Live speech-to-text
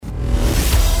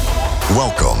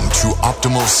Welcome to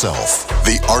Optimal Self,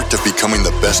 the art of becoming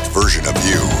the best version of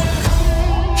you.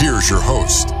 Here's your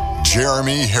host,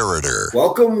 Jeremy Herriter.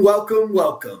 Welcome.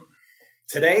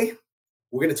 Today,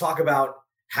 we're going to talk about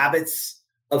habits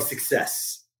of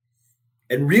success.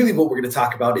 And really what we're going to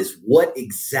talk about is what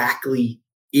exactly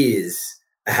is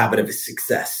a habit of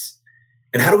success?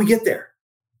 And how do we get there?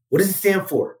 What does it stand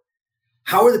for?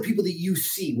 How are the people that you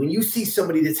see, when you see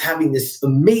somebody that's having this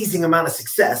amazing amount of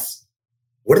success,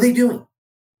 what are they doing?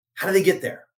 How do they get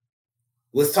there?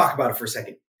 Let's talk about it for a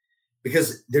second,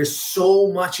 because there's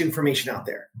so much information out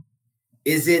there.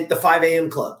 Is it the 5 a.m.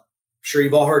 club? I'm sure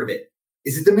you've all heard of it.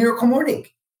 Is it the miracle morning?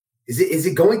 Is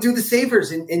it going through the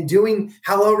savers and doing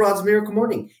Hal Elrod's miracle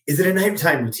morning? Is it a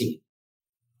nighttime routine?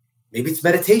 Maybe it's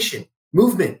meditation,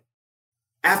 movement,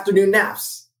 afternoon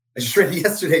naps. I just read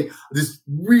yesterday this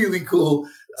really cool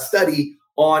study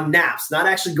on naps, not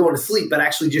actually going to sleep, but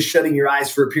actually just shutting your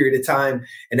eyes for a period of time.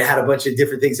 And it had a bunch of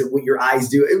different things that what your eyes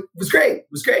do. It was great. It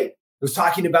was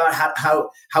talking about how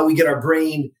we get our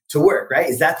brain to work, right?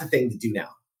 Is that the thing to do now?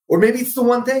 Or maybe it's the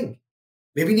one thing.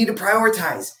 Maybe you need to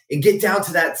prioritize and get down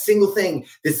to that single thing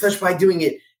that such by doing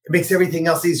it, it makes everything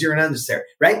else easier and unnecessary,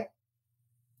 right?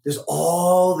 There's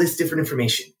all this different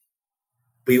information.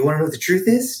 But you want to know what the truth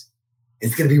is?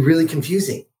 It's going to be really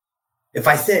confusing. If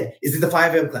I said, is it the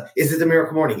 5 a.m. club? Is it the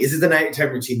miracle morning? Is it the nighttime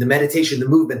routine, the meditation, the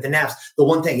movement, the naps, the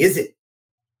one thing? Is it?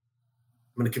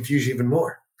 I'm going to confuse you even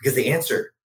more, because the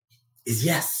answer is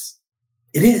yes.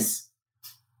 It is.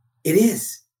 It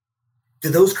is. Do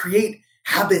those create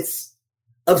habits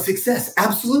of success?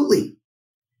 Absolutely.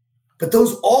 But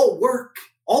those all work,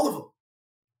 all of them.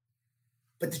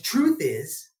 But the truth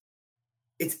is,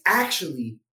 it's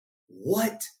actually,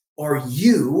 what are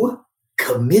you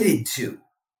committed to?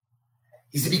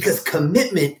 You see, because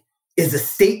commitment is a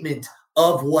statement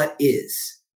of what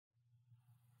is.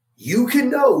 You can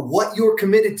know what you're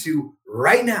committed to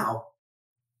right now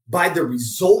by the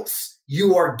results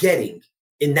you are getting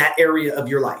in that area of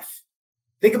your life.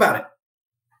 Think about it.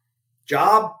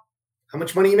 Job, how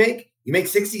much money you make? You make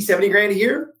 60, 70 grand a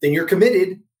year? Then you're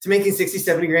committed to making 60,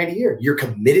 70 grand a year. You're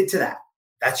committed to that.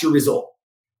 That's your result.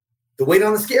 The weight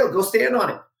on the scale, go stand on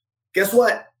it. Guess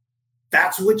what?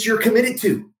 That's what you're committed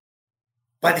to.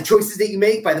 By the choices that you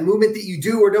make, by the movement that you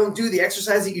do or don't do, the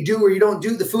exercise that you do or you don't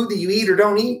do, the food that you eat or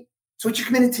don't eat. It's what you're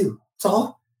committed to. That's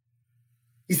all.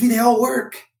 You see, they all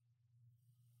work.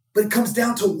 But it comes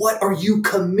down to, what are you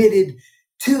committed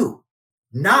to?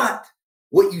 Not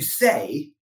what you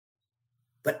say,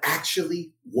 but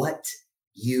actually what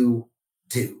you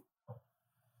do.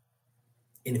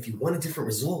 And if you want a different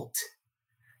result,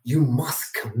 you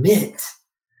must commit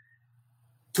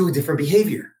to a different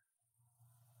behavior.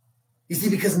 You see,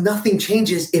 because nothing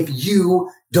changes if you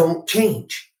don't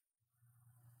change.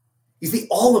 You see,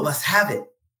 all of us have it,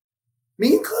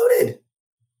 me included.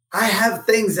 I have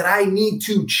things that I need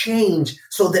to change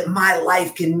so that my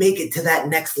life can make it to that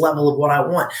next level of what I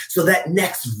want. So that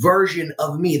next version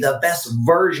of me, the best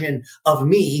version of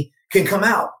me, can come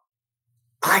out.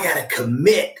 I got to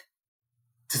commit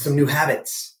to some new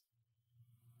habits.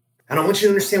 And I want you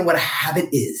to understand what a habit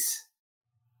is.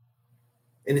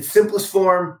 In its simplest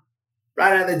form,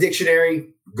 right out of the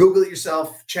dictionary, Google it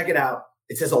yourself, check it out.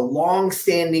 It says a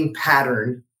long-standing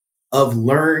pattern of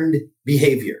learned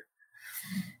behavior.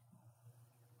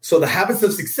 So the habits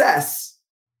of success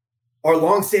are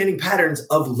long-standing patterns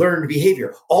of learned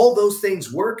behavior. All those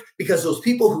things work because those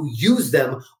people who use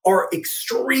them are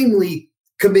extremely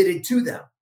committed to them.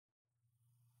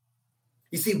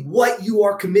 You see, what you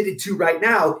are committed to right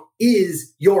now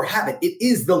is your habit. It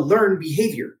is the learned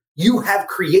behavior. You have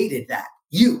created that.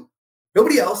 You.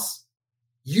 Nobody else.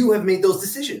 You have made those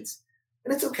decisions.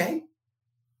 And it's okay.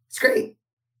 It's great.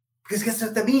 Because guess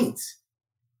what that means?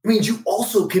 It means you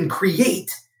also can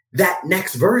create that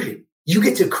next version. You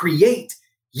get to create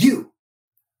you.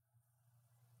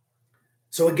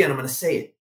 So again, I'm going to say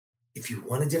it. If you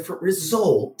want a different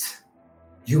result,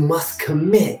 you must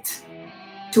commit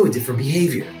to a different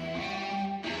behavior.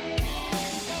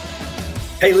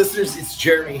 Hey listeners, it's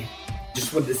Jeremy.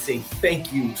 Just wanted to say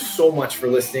thank you so much for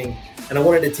listening. And I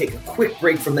wanted to take a quick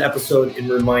break from the episode and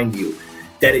remind you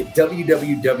that at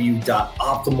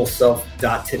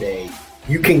www.optimalself.today,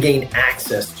 you can gain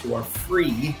access to our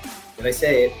free,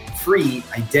 free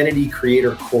Identity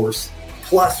Creator course,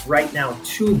 plus right now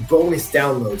 2 bonus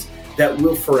downloads that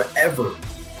will forever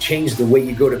change the way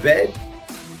you go to bed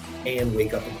and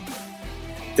wake up in the morning.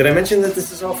 Did I mention that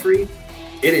this is all free?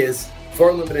 It is, for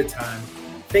a limited time.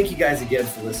 Thank you guys again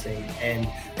for listening. And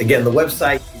again, the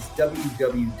website is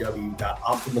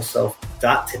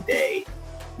www.optimalself.today.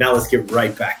 Now let's get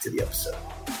right back to the episode.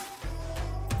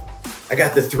 I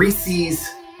got the 3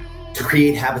 C's to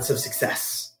create habits of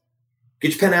success.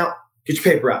 Get your pen out, get your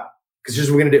paper out, because here's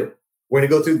what we're going to do. We're going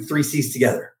to go through the 3 C's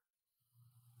together.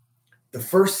 The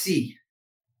first C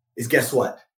is, guess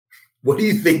what? What do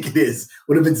you think it is?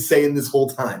 What I've been saying this whole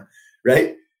time,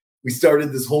 right? We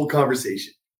started this whole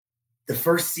conversation. The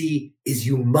first C is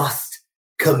you must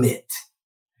commit.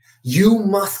 You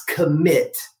must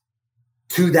commit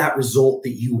to that result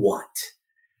that you want.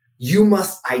 You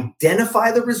must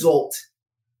identify the result.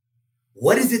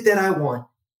 What is it that I want?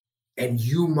 And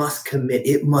you must commit.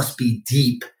 It must be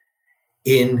deep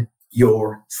in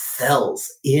your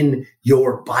cells, in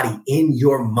your body, in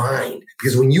your mind.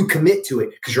 Because when you commit to it,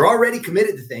 because you're already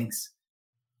committed to things,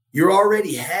 you're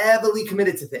already heavily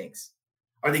committed to things.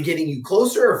 Are they getting you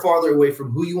closer or farther away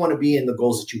from who you want to be and the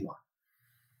goals that you want?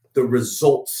 The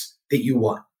results that you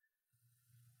want.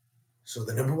 So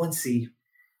the number 1 C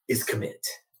is commit.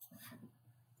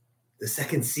 The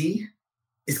second C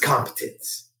is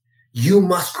competence. You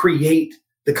must create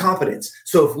the competence.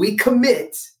 So if we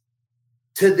commit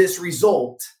to this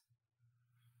result,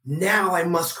 now I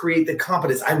must create the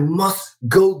competence. I must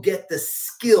go get the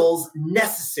skills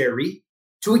necessary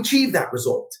to achieve that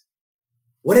result.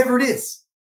 Whatever it is.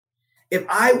 If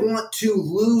I want to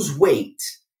lose weight,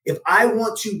 if I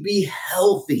want to be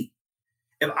healthy,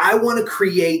 if I want to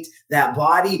create that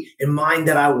body and mind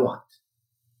that I want,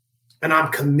 and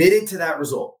I'm committed to that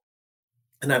result,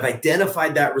 and I've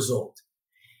identified that result,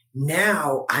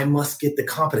 now I must get the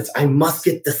competence. I must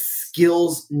get the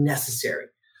skills necessary.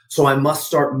 So I must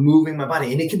start moving my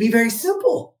body. And it can be very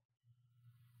simple.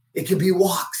 It could be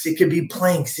walks. It could be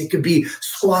planks. It could be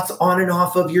squats on and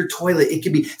off of your toilet. It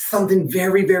could be something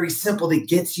very, very simple that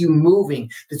gets you moving,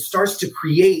 that starts to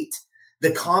create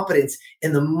the competence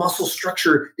and the muscle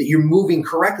structure that you're moving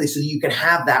correctly so that you can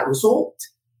have that result.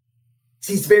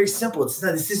 See, it's very simple. It's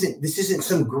not, this isn't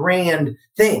some grand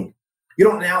thing. You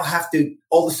don't now have to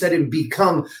all of a sudden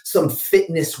become some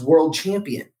fitness world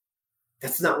champion.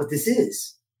 That's not what this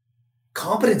is.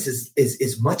 Competence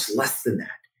is much less than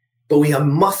that. But we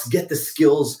must get the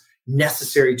skills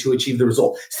necessary to achieve the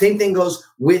result. Same thing goes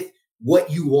with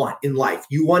what you want in life.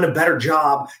 You want a better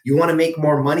job. You want to make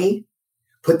more money.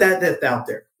 Put that out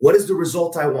there. What is the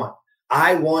result I want?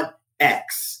 I want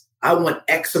X. I want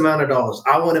X amount of dollars.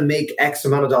 I want to make X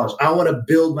amount of dollars. I want to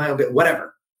build my own,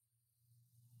 whatever.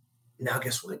 Now,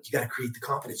 guess what? You got to create the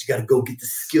confidence. You got to go get the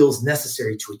skills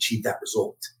necessary to achieve that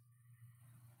result.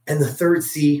 And the third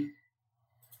C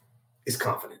is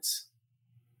confidence.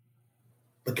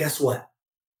 But guess what?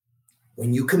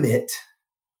 When you commit,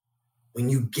 when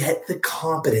you get the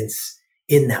confidence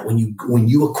in that, when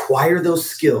you acquire those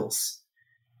skills,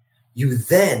 you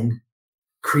then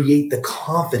create the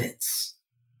confidence.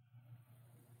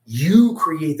 You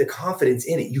create the confidence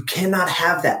in it. You cannot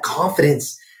have that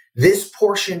confidence. This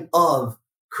portion of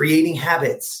creating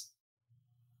habits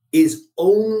is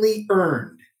only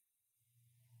earned.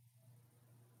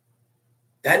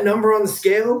 That number on the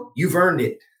scale, you've earned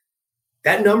it.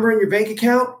 That number in your bank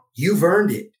account, you've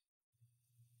earned it.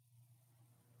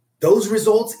 Those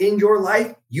results in your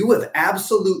life, you have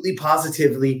absolutely,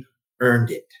 positively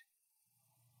earned it.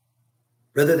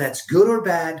 Whether that's good or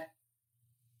bad,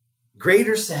 great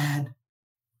or sad,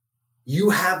 you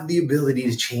have the ability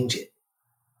to change it.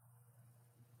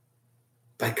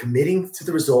 By committing to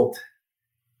the result,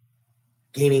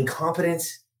 gaining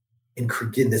confidence, and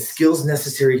getting the skills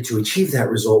necessary to achieve that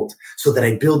result so that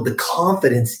I build the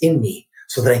confidence in me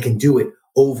so that I can do it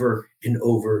over and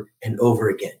over and over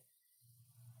again.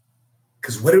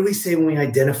 Because what did we say when we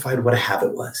identified what a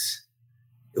habit was?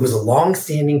 It was a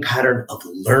long-standing pattern of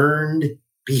learned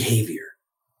behavior.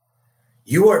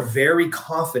 You are very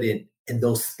confident in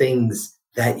those things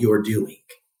that you're doing.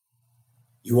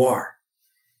 You are.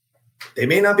 They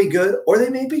may not be good or they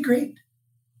may be great,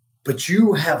 but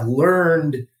you have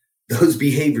learned those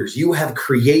behaviors. You have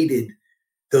created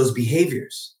those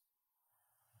behaviors.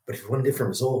 But if you want a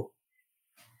different result,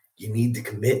 you need to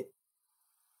commit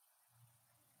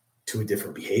to a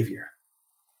different behavior.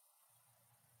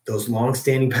 Those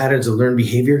long-standing patterns of learned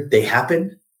behavior, they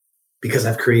happen because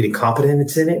I've created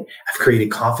competence in it. I've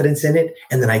created confidence in it.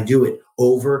 And then I do it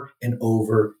over and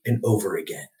over and over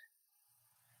again.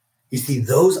 You see,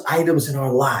 those items in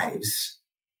our lives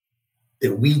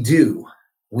that we do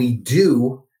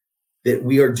that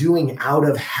we are doing out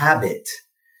of habit,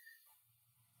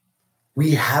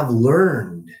 we have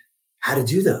learned how to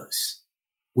do those.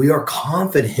 We are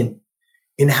confident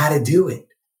in how to do it.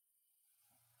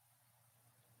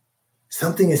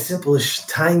 Something as simple as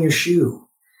tying your shoe.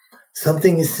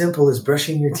 Something as simple as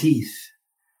brushing your teeth.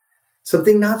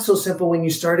 Something not so simple when you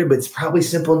started, but it's probably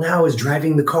simple now, is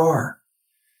driving the car.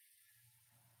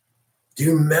 Do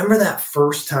you remember that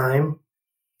first time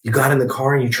you got in the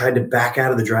car and you tried to back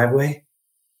out of the driveway?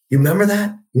 You remember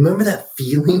that? You remember that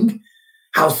feeling?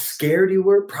 How scared you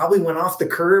were? Probably went off the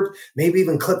curb, maybe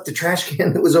even clipped the trash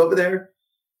can that was over there.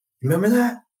 You remember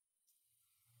that?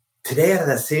 Today, out of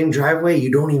that same driveway,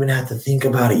 you don't even have to think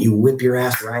about it. You whip your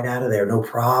ass right out of there, no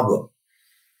problem.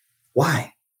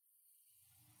 Why?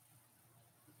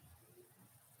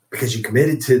 Because you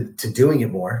committed to doing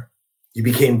it more. You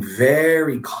became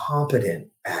very competent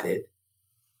at it.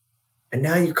 And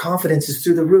now your confidence is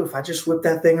through the roof. I just whipped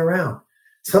that thing around.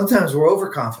 Sometimes we're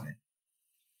overconfident,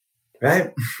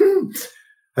 right?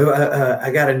 I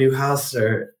got a new house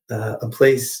or a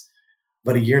place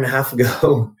about 1.5 years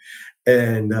ago.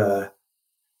 And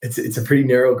it's a pretty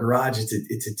narrow garage.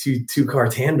 It's a two-car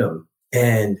tandem.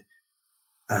 And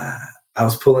I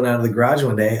was pulling out of the garage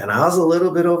one day and I was a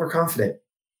little bit overconfident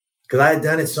because I had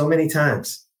done it so many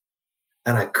times.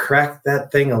 And I cracked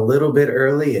that thing a little bit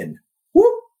early and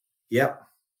whoop, yep,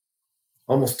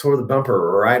 almost tore the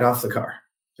bumper right off the car,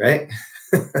 right?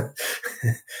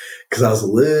 Because I was a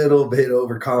little bit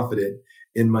overconfident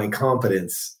in my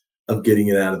competence of getting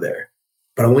it out of there.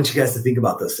 But I want you guys to think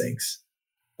about those things.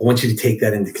 I want you to take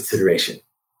that into consideration.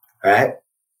 All right?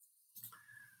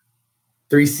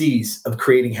 3 C's of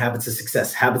creating habits of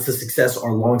success. Habits of success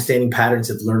are long-standing patterns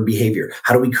of learned behavior.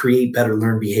 How do we create better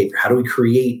learned behavior? How do we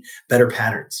create better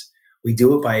patterns? We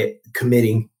do it by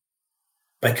committing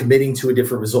to a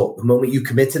different result. The moment you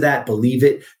commit to that, believe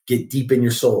it, get deep in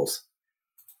your souls,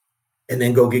 and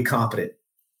then go get competent.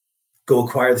 Go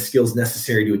acquire the skills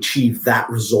necessary to achieve that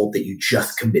result that you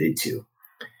just committed to.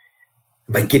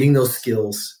 By getting those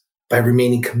skills, by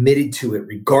remaining committed to it,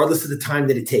 regardless of the time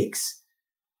that it takes.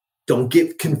 Don't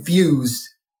get confused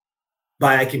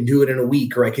by I can do it in a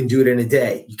week or I can do it in a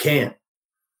day. You can't.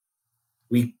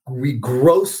 We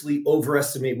grossly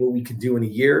overestimate what we can do in a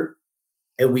year,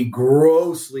 and we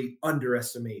grossly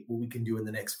underestimate what we can do in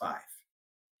the next 5.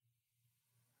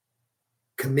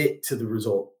 Commit to the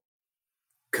result.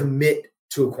 Commit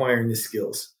to acquiring the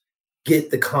skills.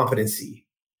 Get the competency.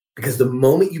 Because the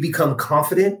moment you become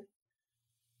confident,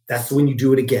 that's when you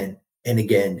do it again and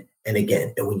again and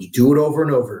again. And when you do it over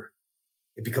and over,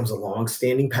 it becomes a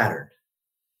long-standing pattern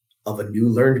of a new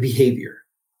learned behavior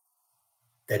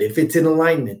that, if it's in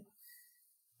alignment,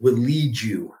 will lead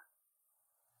you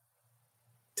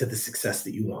to the success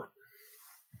that you want.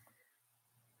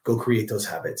 Go create those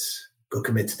habits. Go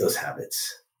commit to those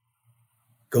habits.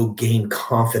 Go gain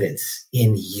confidence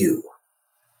in you.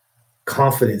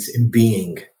 Confidence in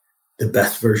being the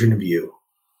best version of you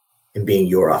and being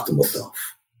your optimal self.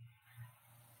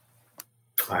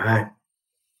 All right.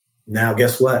 Now,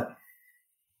 guess what?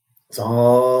 It's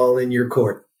all in your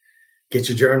court. Get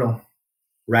your journal.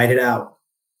 Write it out.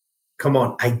 Come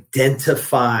on.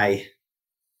 Identify.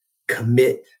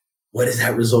 Commit. What is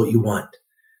that result you want?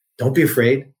 Don't be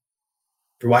afraid.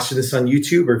 If you're watching this on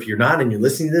YouTube, or if you're not and you're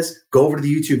listening to this, go over to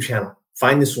the YouTube channel.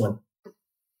 Find this one.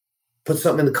 Put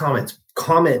something in the comments.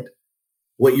 Comment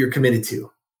what you're committed to.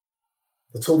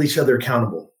 Let's hold each other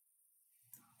accountable.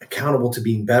 Accountable to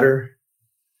being better,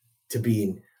 to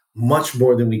being much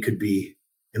more than we could be,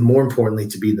 and more importantly,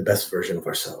 to be the best version of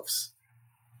ourselves.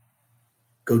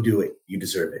 Go do it. You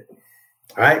deserve it.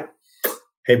 All right?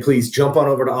 Hey, please jump on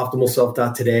over to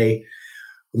optimalself.today.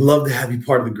 We'd love to have you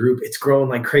part of the group. It's growing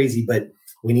like crazy, but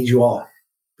we need you all,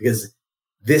 because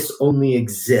this only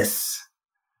exists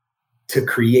to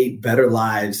create better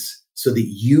lives so that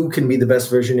you can be the best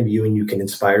version of you and you can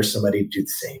inspire somebody to do the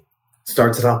same.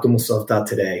 Starts at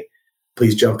optimalself.today.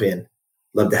 Please jump in.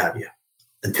 Love to have you.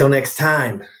 Until next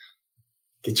time,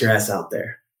 get your ass out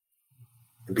there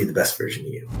and be the best version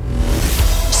of you.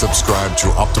 Subscribe to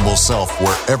Optimal Self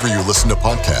wherever you listen to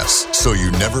podcasts so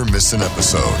you never miss an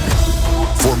episode.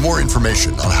 For more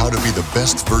information on how to be the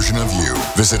best version of you,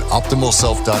 visit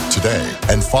optimalself.today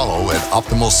and follow at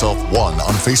optimalself1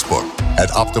 on Facebook, at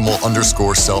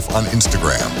optimal_self on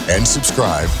Instagram, and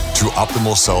subscribe to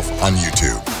Optimal Self on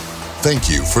YouTube. Thank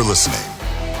you for listening.